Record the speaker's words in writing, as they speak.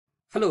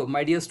Hello,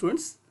 my dear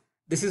students.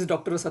 This is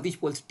Dr. Satish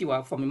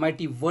Polshettiwar from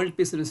MIT World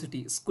Peace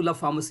University, School of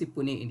Pharmacy,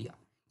 Pune, India.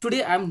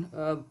 Today, I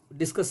am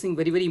discussing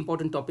very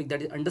important topic,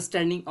 that is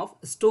understanding of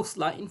Stokes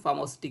law in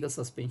pharmaceutical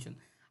suspension.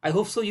 I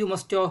hope so. You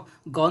must have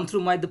gone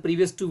through the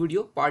previous two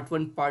video, part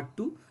one, part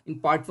two. In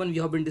part one, we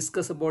have been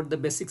discussed about the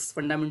basics,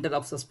 fundamental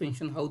of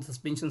suspension, how the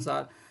suspensions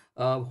are,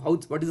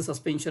 what is the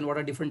suspension, what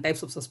are different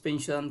types of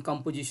suspension,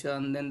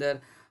 composition, then there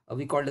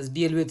we called as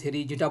DLV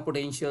theory, zeta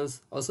potentials.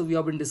 Also, we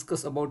have been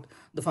discussed about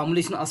the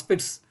formulation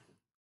aspects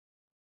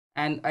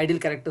and ideal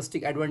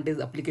characteristic advantage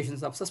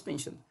applications of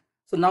suspension.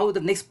 So now the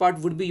next part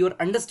would be your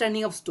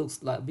understanding of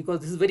Stokes law, because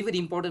this is very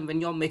important.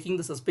 When you are making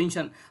the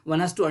suspension, one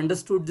has to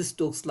understood this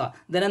Stokes law,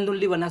 then and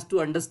only one has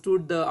to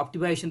understood the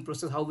optimization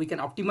process, how we can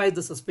optimize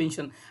the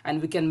suspension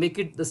and we can make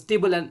it the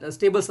stable and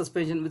stable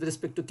suspension with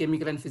respect to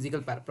chemical and physical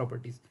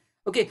properties.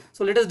 Okay,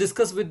 so let us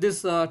discuss with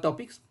this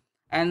topics.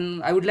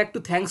 And I would like to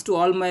thanks to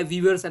all my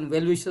viewers and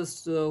well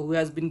wishers who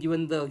has been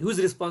given the huge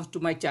response to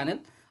my channel.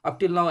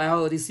 Up till now I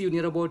have received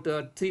near about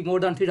more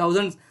than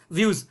 3,000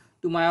 views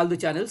to my all the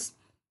channels.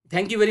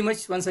 Thank you very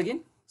much once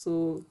again.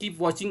 So keep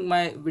watching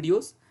my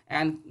videos,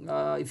 and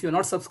if you're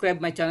not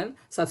subscribed my channel,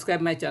 subscribe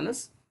my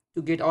channels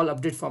to get all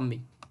update from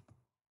me.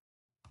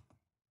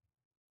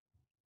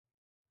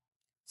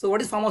 So what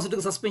is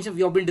pharmaceutical suspension?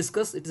 We have been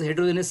discussed. It is a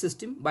heterogeneous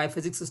system,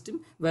 biophysics system,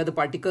 where the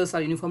particles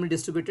are uniformly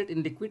distributed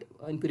in liquid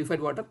in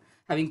purified water,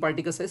 having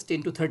particle size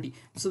 10 to 30.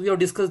 So we have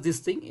discussed this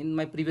thing in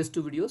my previous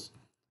two videos.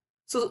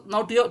 So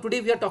now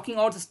today we are talking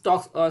about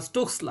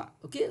Stokes law.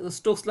 Okay, the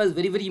Stokes law is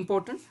very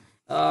important.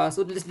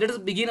 So let us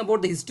begin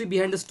about the history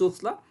behind the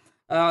Stokes law.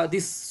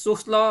 This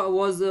Stokes law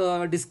was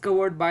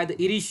discovered by the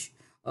Irish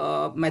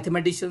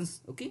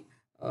mathematicians. Okay,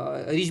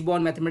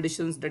 Irish-born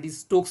mathematicians, that is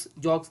Stokes,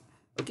 Jobs.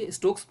 Okay,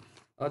 Stokes.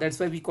 That's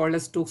why we call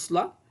as Stokes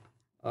law.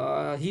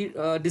 He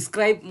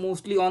described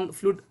mostly on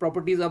fluid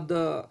properties of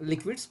the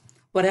liquids.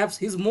 Perhaps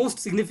his most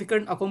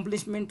significant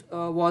accomplishment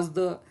was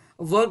the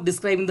work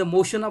describing the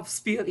motion of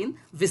sphere in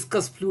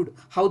viscous fluid,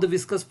 how the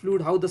viscous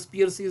fluid, how the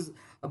spheres is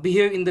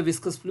behave in the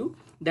viscous fluid,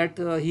 that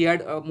he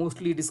had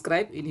mostly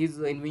described in his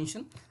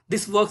invention.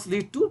 This works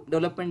lead to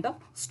development of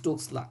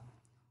Stokes law.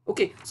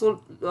 Okay, so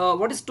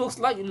what is Stokes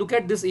law? You look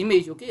at this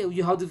image. Okay,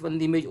 you have this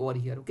one image over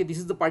here. Okay, this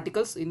is the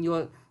particles in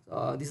your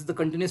this is the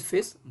continuous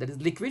phase, that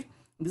is liquid.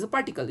 This is a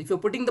particle. If you're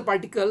putting the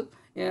particle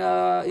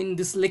in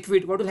this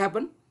liquid, what will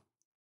happen?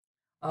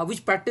 Which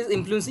factor is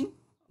influencing?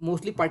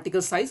 Mostly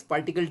particle size,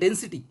 particle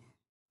density,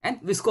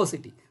 and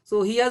viscosity.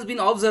 So he has been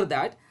observed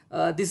that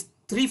these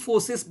three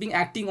forces being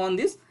acting on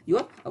this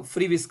your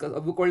free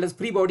viscous, we call as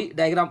free body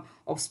diagram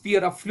of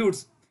sphere of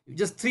fluids.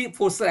 Just three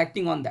forces are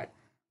acting on that.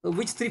 So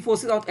which three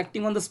forces are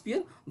acting on the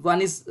sphere?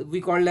 One is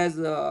we call as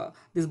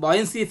this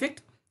buoyancy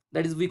effect,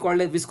 that is we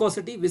call as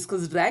viscosity,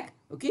 viscous drag.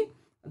 Okay,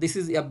 this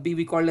is FB,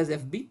 we call as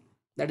FB,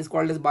 that is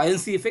called as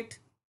buoyancy effect,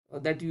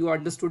 that you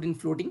understood in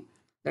floating,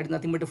 that is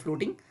nothing but a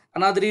floating.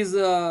 Another is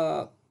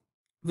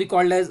we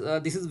call as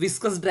this is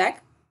viscous drag,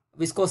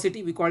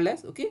 viscosity we call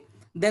as. Okay,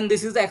 then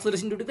this is the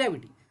acceleration due to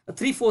gravity.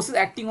 Three forces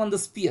acting on the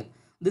sphere.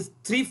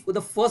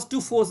 The first two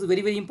forces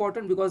very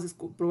important, because this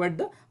provide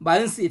the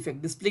buoyancy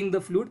effect, displaying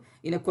the fluid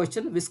in a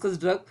question. Viscous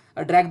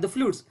drag the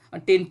fluids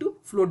and tend to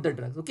float the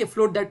drugs. Okay,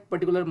 float that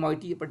particular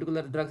moiety,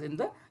 particular drugs in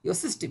the your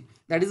system.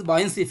 That is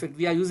buoyancy effect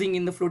we are using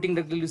in the floating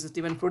drug delivery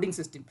system and floating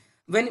system.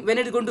 When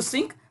it is going to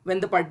sink, when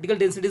the particle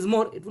density is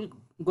more, it will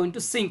going to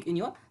sink in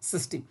your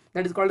system.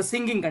 That is called a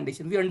sinking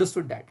condition. We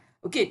understood that.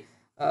 Okay,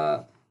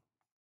 that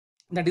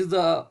is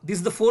this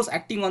is the force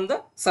acting on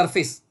the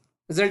surface,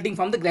 resulting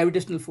from the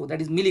gravitational force,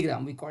 that is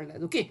milligram we call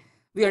that. Okay,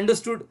 we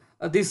understood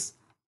this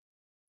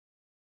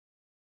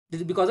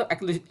is because of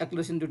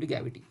acceleration due to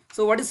gravity.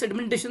 So what is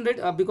sedimentation rate?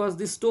 Because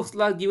this Stokes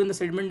law given the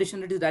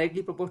sedimentation rate is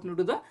directly proportional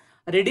to the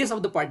radius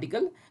of the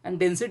particle and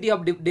density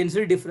of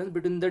density difference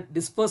between the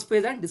dispersed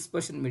phase and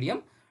dispersion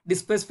medium.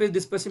 Dispersed phase,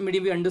 dispersion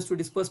medium, we understood.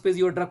 Dispersed phase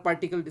your drug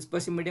particle,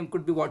 dispersion medium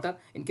could be water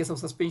in case of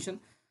suspension.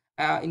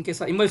 In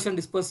case of emulsion,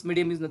 dispersed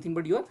medium is nothing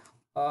but your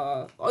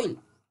oil.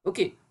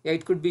 Okay, yeah,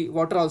 it could be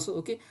water also.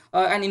 Okay,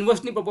 and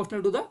inversely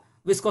proportional to the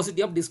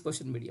viscosity of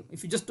dispersion medium.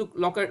 If you just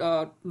look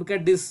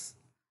at this,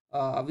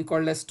 we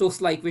call as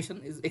Stokes law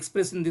equation is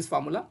expressed in this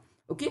formula.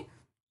 Okay,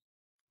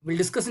 we'll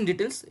discuss in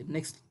details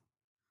next.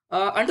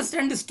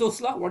 Understand this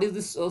Stokes law. What is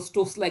this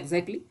Stokes law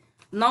exactly?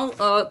 Now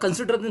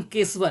consider in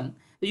case 1,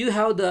 you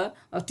have the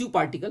two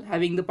particle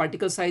having the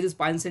particle size is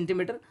 5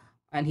 centimeter,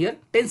 and here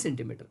 10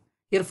 centimeter.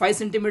 Here 5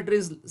 centimeter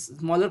is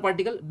smaller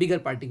particle, bigger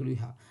particle you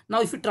have.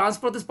 Now if you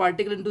transfer this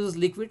particle into this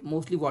liquid,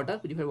 mostly water,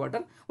 purified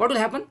water, what will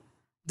happen?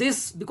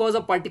 This, because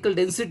of particle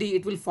density,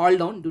 it will fall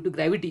down due to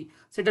gravity,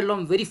 settle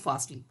down very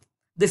fastly.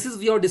 This is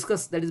we have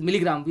discussed, that is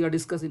milligram, we have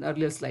discussed in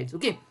earlier slides.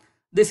 Okay,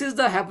 this is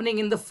the happening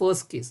in the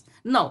first case.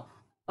 Now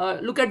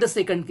look at the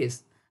second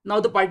case. Now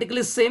the particle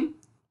is same,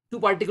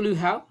 two particle you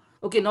have.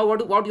 Okay, now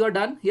what you are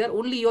done here?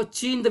 Only you have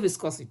changed the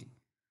viscosity.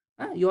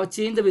 You have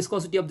changed the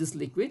viscosity of this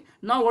liquid.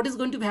 Now what is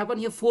going to happen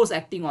here? Force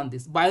acting on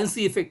this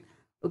buoyancy effect.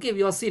 Okay,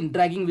 we have seen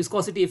dragging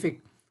viscosity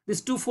effect.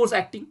 This two force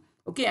acting.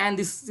 Okay, and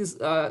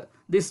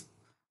this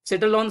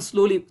settle down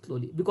slowly,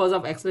 because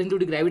of acceleration due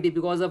to gravity,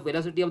 because of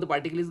velocity of the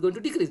particle is going to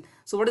decrease.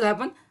 So what will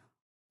happen?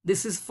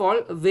 This is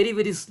fall very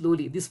very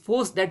slowly. This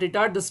force that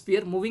retard the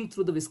sphere moving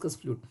through the viscous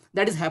fluid,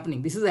 that is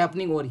happening. This is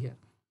happening over here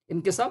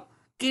in case of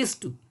case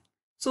 2.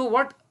 So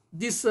what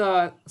this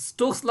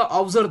Stokes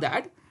law observed,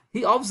 that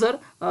he observed,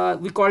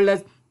 we call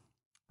as,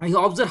 he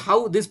observed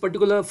how this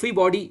particular free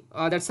body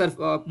that's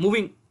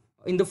moving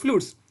in the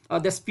fluids,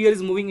 the sphere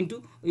is moving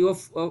into your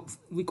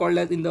we call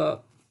as in the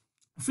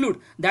fluid,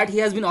 that he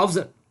has been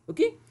observed.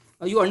 Okay,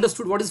 you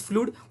understood what is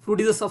fluid.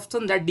 Fluid is a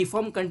substance that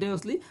deforms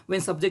continuously when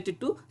subjected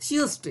to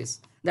shear stress.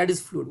 That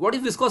is fluid. What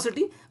is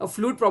viscosity? A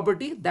fluid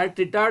property that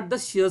retards the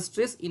shear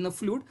stress in a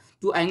fluid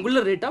to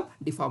angular rate of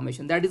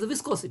deformation. That is the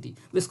viscosity.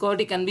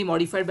 Viscosity can be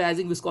modified by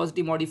adding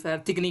viscosity modifier,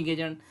 thickening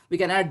agent. We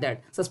can add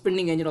that,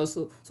 suspending agent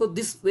also. So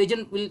this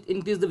agent will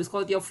increase the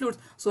viscosity of fluids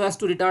so as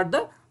to retard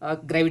the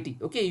gravity.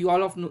 Okay, you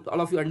all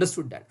of you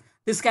understood that.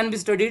 This can be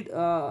studied,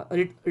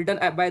 written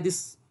by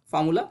this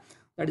formula.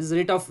 That is,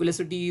 rate of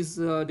velocity is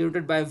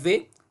denoted by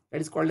V, that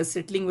is called as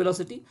settling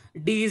velocity.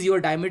 D is your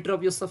diameter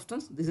of your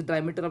substance. This is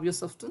diameter of your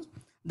substance.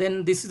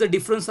 Then this is the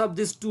difference of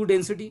these two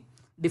density,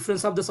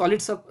 difference of the solid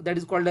that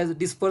is called as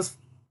dispersed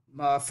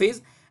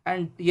phase,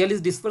 and L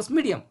is dispersed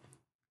medium.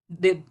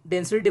 The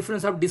density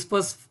difference of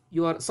dispersed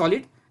your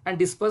solid and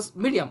dispersed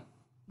medium,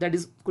 that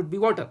is could be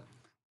water,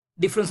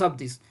 difference of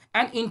this,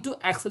 and into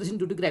acceleration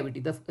due to gravity,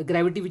 the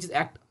gravity which is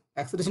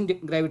acceleration due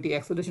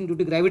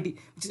to gravity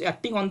which is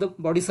acting on the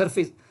body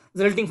surface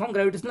resulting from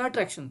gravitational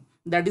attraction.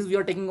 That is we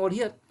are taking over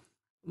here,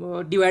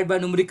 divide by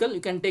numerical, you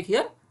can take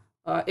here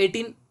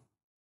 18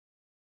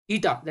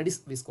 eta, that is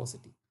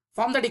viscosity.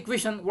 From that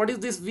equation, what is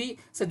this? V,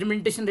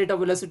 sedimentation rate of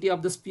velocity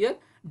of the sphere,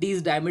 D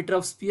is diameter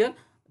of sphere,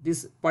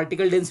 this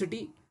particle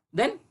density,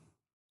 then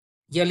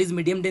L is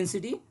medium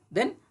density,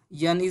 then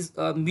N is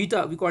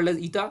beta, we call it as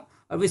eta,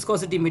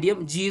 viscosity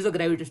medium, G is a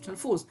gravitational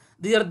force.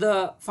 These are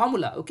the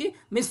formula. Okay,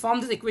 means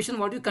from this equation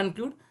what you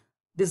conclude?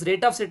 This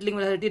rate of settling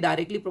velocity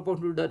directly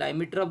proportional to the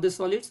diameter of the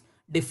solids,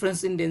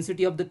 difference in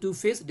density of the two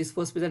phase,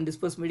 dispersed phase and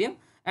dispersed medium,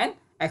 and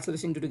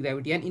acceleration due to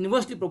gravity, and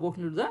inversely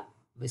proportional to the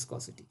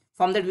viscosity.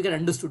 From that we can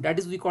understood, that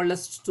is we call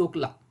as Stokes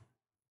law.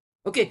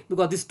 Okay,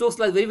 because this Stokes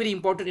law is very very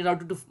important in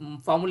order to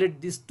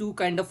formulate these two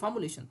kind of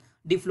formulation,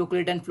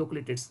 deflocculate and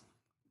flocculated.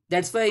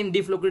 That's why in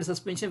defloculated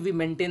suspension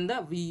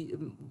we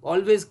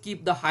always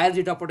keep the higher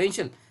zeta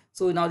potential.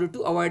 So in order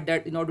to avoid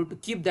that, in order to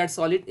keep that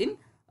solid in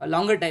a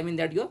longer time in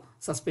that your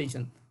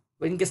suspension.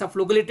 But in case of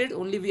flocculated,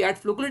 only we add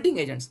flocculating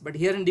agents. But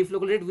here in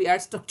deflocculated, we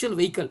add structural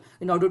vehicle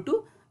in order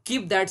to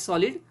keep that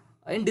solid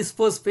in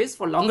dispersed phase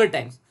for longer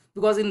times.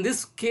 Because in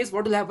this case,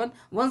 what will happen?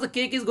 Once the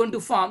cake is going to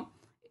form,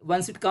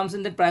 once it comes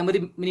in the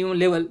primary minimum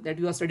level that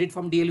you have studied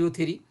from DLO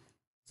theory,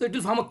 so it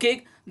will form a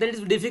cake, then it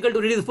is difficult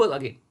to redisperse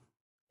again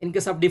in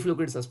case of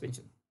deflocculated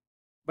suspension.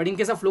 But in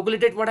case of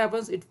flocculated, what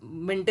happens? It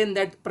maintain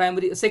that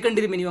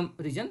secondary minimum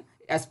region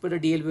as per the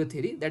DLO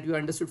theory that you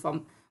understood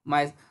from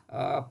my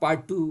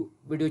part 2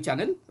 video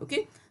channel.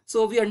 Okay,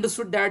 so we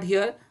understood that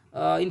here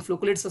in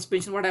flocculated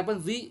suspension, what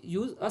happens? We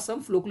use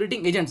some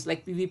flocculating agents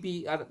like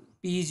PVP or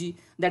PEG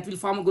that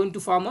will going to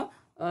form a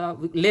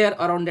layer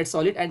around that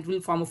solid and will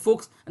form a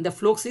flux, and the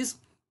flux is,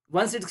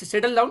 once it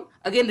settle down,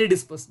 again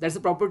redisperse. That's a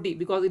property,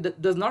 because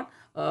it does not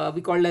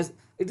we call as,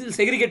 it will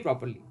segregate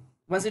properly.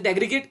 Once it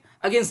aggregate,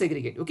 again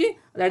segregate. Okay,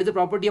 that is the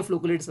property of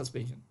flocculated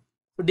suspension.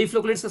 So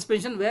deflocculated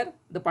suspension, where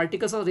the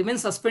particles remain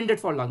suspended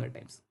for longer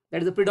times.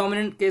 That is the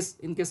predominant case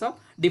in case of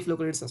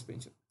deflocculated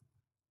suspension.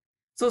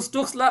 So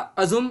Stokes law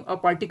assume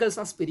particles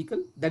are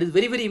spherical. That is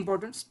very very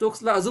important.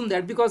 Stokes law assume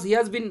that because he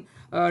has been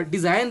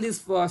designed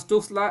this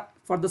Stokes law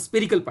for the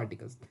spherical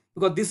particles.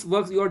 Because this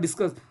works you have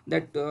discussed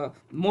that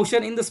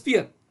motion in the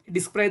sphere. It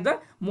describes the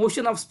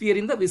motion of sphere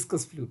in the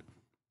viscous fluid.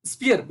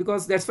 Sphere,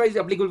 because that's why it's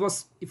applicable for,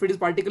 if it is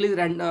particle is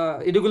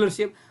irregular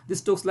shape, this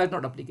Stokes law is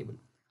not applicable.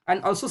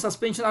 And also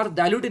suspension are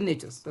dilute in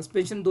nature.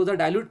 Suspension, those are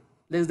dilute,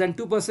 less than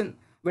 2%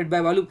 weight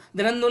by volume,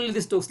 then only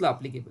this Stokes law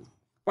applicable.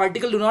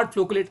 Particle do not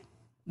flocculate,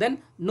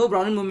 then no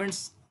Brownian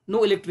movements,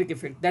 no electric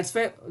effect. That's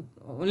why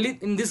only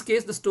in this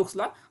case the Stokes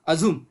law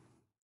assume.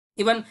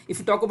 Even if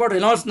you talk about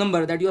Reynolds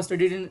number that you have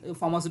studied in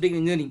pharmaceutical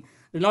engineering,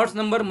 Reynolds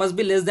number must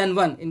be less than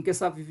 1 in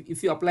case of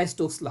if you apply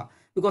Stokes law,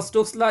 because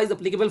Stokes law is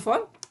applicable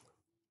for,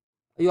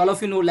 all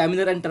of you know,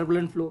 laminar and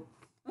turbulent flow.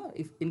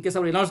 If in case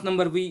of Reynolds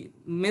number, we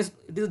miss,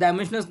 it is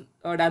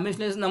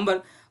dimensionless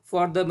number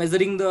for the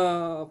measuring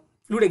the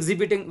fluid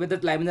exhibiting whether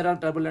laminar or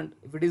turbulent.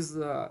 If it is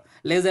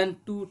less than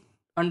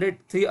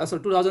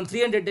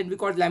 2300, then we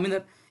call it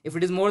laminar. If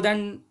it is more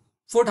than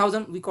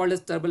 4000, we call it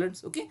as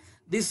turbulence. Okay,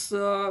 this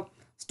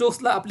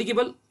Stokes law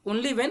applicable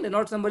only when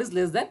Reynolds number is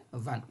less than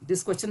 1.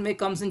 This question may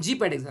comes in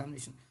GPAT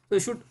examination, so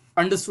you should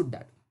understood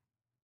that.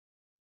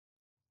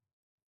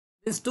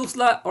 In Stokes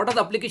law, what are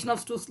the application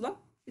of Stokes law?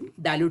 In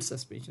dilute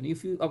suspension.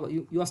 If you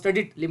have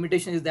studied,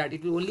 limitation is that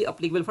it will only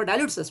applicable for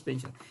dilute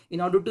suspension.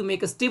 In order to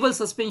make a stable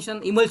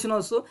suspension, emulsion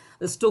also,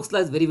 the Stokes law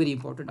is very very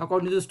important.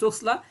 According to the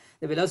Stokes law,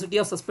 the velocity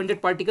of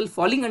suspended particle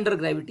falling under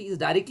gravity is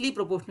directly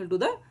proportional to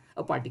the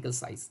particle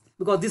size,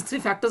 because these three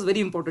factors very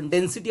important: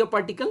 density of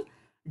particle,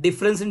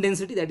 difference in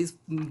density, that is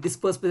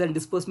dispersed phase and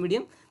dispersed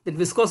medium, then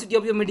viscosity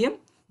of your medium,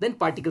 then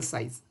particle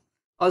size.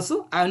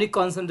 Also ionic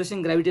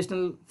concentration,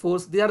 gravitational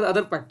force, these are the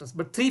other factors,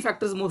 but three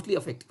factors mostly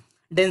affect: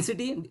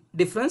 density,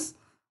 difference,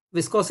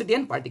 viscosity,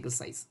 and particle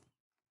size.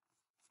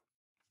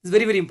 It's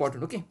very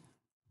important. Okay,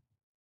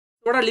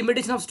 what are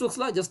limitation of Stokes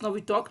law? Just now we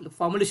talked.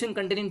 Formulation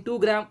containing 2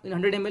 gram in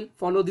 100 ml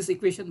follow this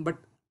equation, but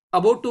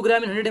about 2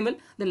 gram in 100 ml,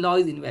 then law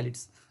is invalid.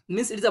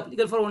 Means it is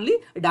applicable for only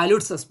a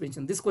dilute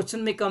suspension. This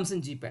question may comes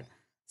in GPAT.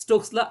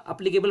 Stokes law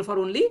applicable for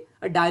only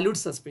a dilute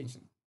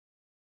suspension,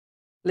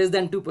 less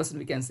than 2%,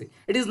 we can say.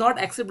 It is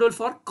not acceptable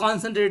for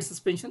concentrated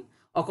suspension.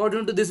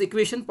 According to this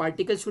equation,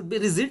 particles should be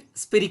rigid,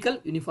 spherical,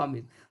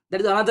 uniform. That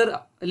is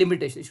another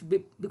limitation. It should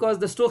be, because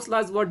the Stokes law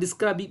is what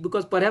described,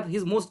 because perhaps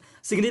his most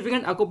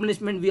significant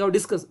accomplishment we have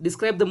discussed,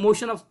 describe the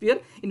motion of sphere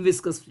in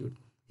viscous fluid.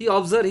 He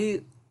observed,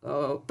 he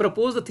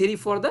proposed the theory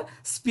for the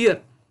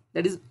sphere,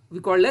 that is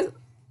we call as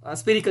a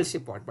spherical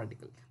shape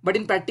particle. But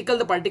in practical,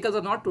 the particles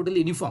are not totally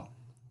uniform.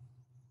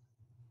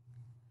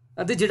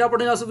 The zeta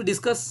potential also we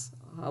discuss.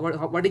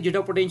 What is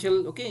zeta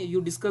potential? Okay,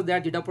 you discuss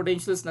that zeta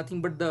potential is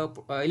nothing but the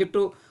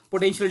electro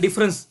potential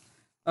difference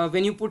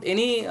when you put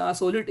any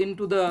solid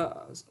into the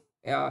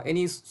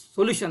any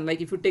solution.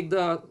 Like if you take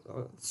the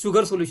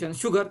sugar solution,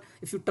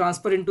 if you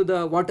transfer into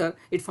the water,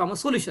 it forms a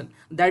solution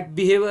that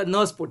behave a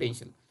Nernst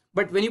potential.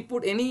 But when you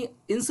put any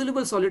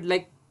insoluble solid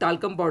like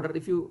talcum powder,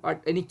 if you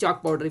any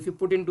chalk powder, if you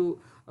put into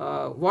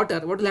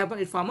water, what will happen?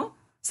 It form a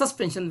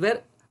suspension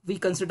where we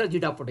consider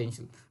zeta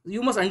potential.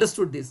 You must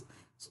understood this.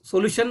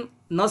 Solution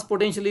Nernst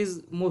potential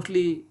is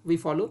mostly we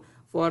follow.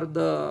 For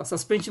the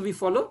suspension we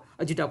follow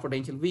a zeta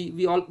potential.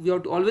 We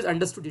have to always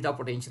understood zeta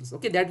potentials.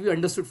 Okay, that we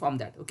understood from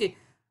that. Okay,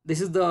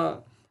 this is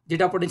the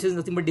zeta potential is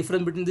nothing but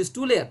difference between these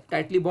two layer,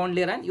 tightly bound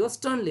layer and your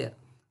stern layer.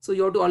 So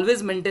you have to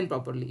always maintain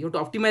properly. You have to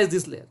optimize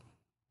this layer.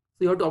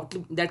 So you have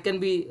to that can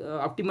be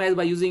optimized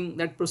by using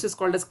that process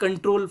called as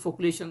control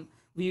flocculation.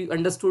 We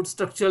understood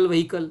structural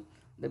vehicle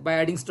by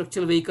adding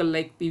structural vehicle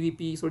like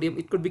PVP, sodium.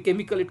 It could be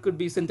chemical, it could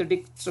be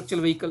synthetic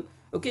structural vehicle.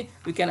 Okay,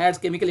 we can add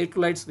chemical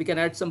electrolytes, we can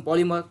add some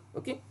polymer.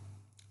 Okay,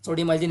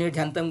 sodium alginate,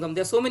 xanthan gum.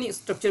 There are so many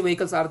structural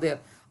vehicles are there,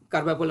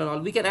 carbapol and all.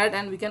 We can add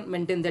and we can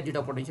maintain that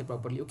zeta potential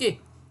properly. Okay,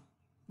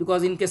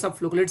 because in case of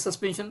flocculated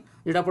suspension,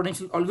 zeta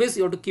potential always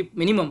you have to keep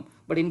minimum,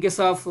 but in case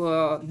of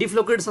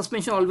deflocculated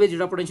suspension, always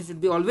zeta potential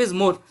should be always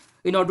more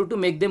in order to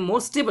make them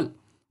more stable,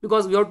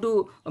 because we have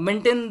to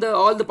maintain the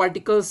all the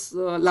particles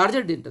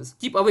larger distance,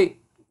 keep away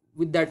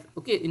with that.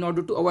 Okay, in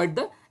order to avoid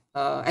the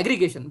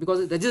aggregation,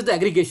 because that is the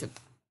aggregation.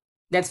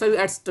 That's why we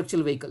add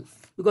structural vehicle,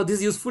 because this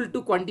is useful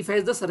to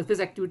quantify the surface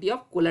activity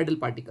of colloidal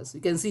particles. You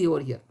can see over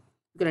here,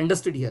 you can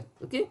understand here.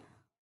 Okay,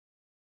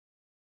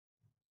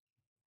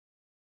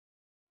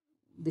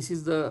 this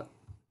is the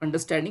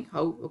understanding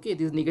how, okay,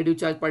 this negative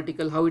charge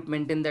particle, how it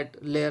maintain that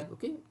layer.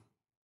 Okay,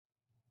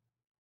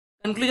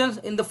 conclusions: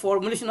 in the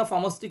formulation of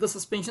pharmaceutical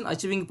suspension,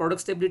 achieving product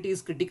stability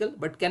is critical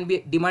but can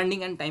be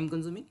demanding and time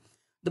consuming.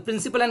 The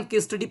principle and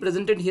case study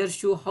presented here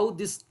show how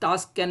this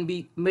task can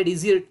be made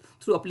easier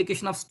through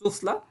application of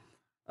Stokes law.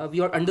 We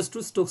have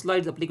understood Stokes law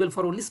is applicable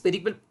for only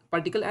spherical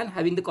particle and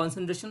having the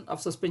concentration of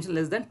suspension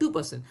less than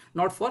 2%,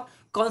 not for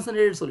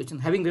concentrated solution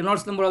having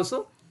Reynolds number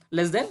also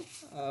less than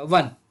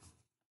 1.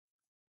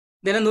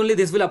 Then and only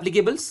this will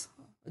applicables.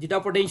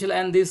 Zeta potential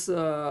and this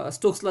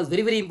Stokes law is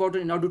very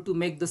important in order to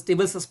make the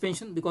stable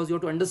suspension, because you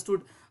have to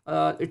understood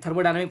its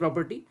thermodynamic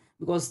property,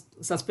 because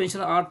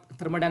suspension are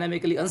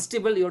thermodynamically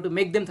unstable. You have to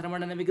make them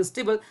thermodynamically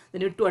stable.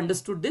 Then you have to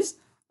understood this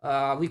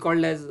we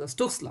call as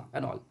Stokes law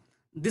and all.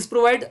 This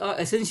provide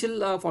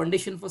essential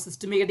foundation for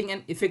systematic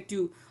and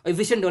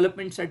efficient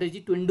development strategy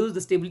to induce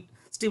the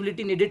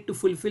stability needed to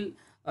fulfill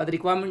the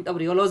requirement of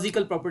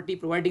rheological property,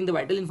 providing the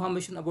vital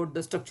information about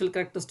the structural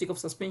characteristic of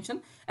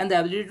suspension and the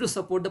ability to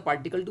support the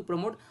particle to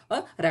promote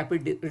a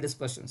rapid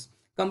redispersions.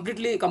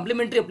 Completely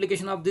complementary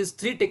application of these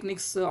three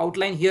techniques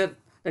outlined here,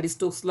 that is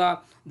Stokes law,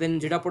 then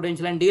zeta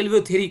potential and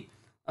DLVO theory.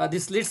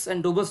 This leads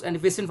and robust and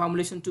efficient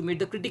formulation to meet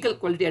the critical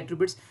quality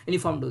attributes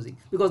uniform dosing,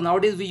 because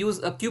nowadays we use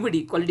a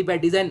QbD, quality by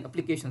design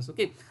applications.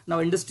 Okay, now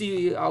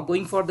industry are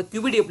going for the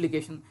QbD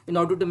application in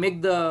order to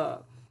make the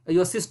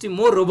your system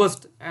more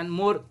robust and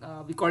more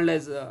we call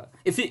as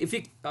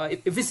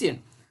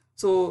efficient.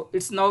 So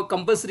it's now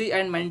compulsory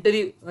and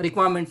mandatory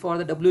requirement for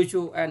the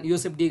WHO and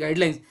US FDA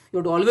guidelines. You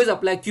have to always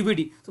apply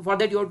QbD. So for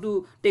that you have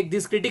to take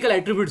these critical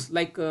attributes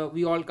like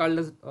we all call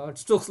as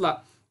Stokes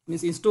law.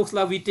 Means in Stokes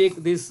law we take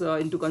this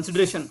into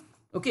consideration.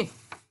 Okay,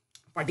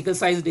 particle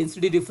size,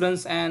 density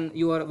difference, and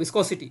your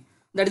viscosity.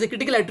 That is the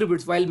critical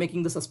attributes while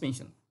making the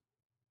suspension.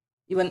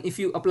 Even if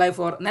you apply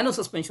for nano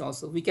suspension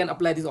also, we can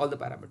apply these all the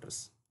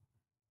parameters.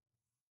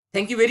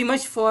 Thank you very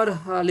much for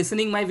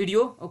listening my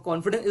video.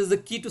 Confidence is the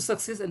key to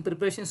success and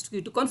preparation is the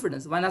key to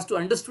confidence. One has to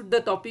understood the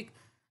topic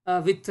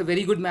with a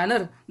very good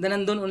manner, then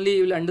and then only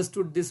you will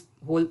understood this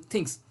whole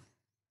things.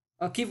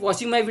 Keep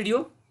watching my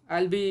video.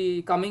 I'll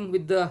be coming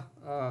with the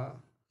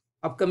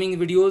upcoming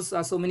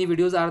videos. So many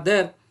videos are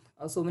there,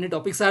 so many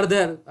topics are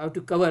there I have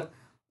to cover.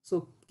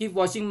 So keep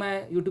watching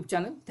my YouTube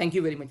channel. Thank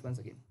you very much once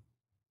again.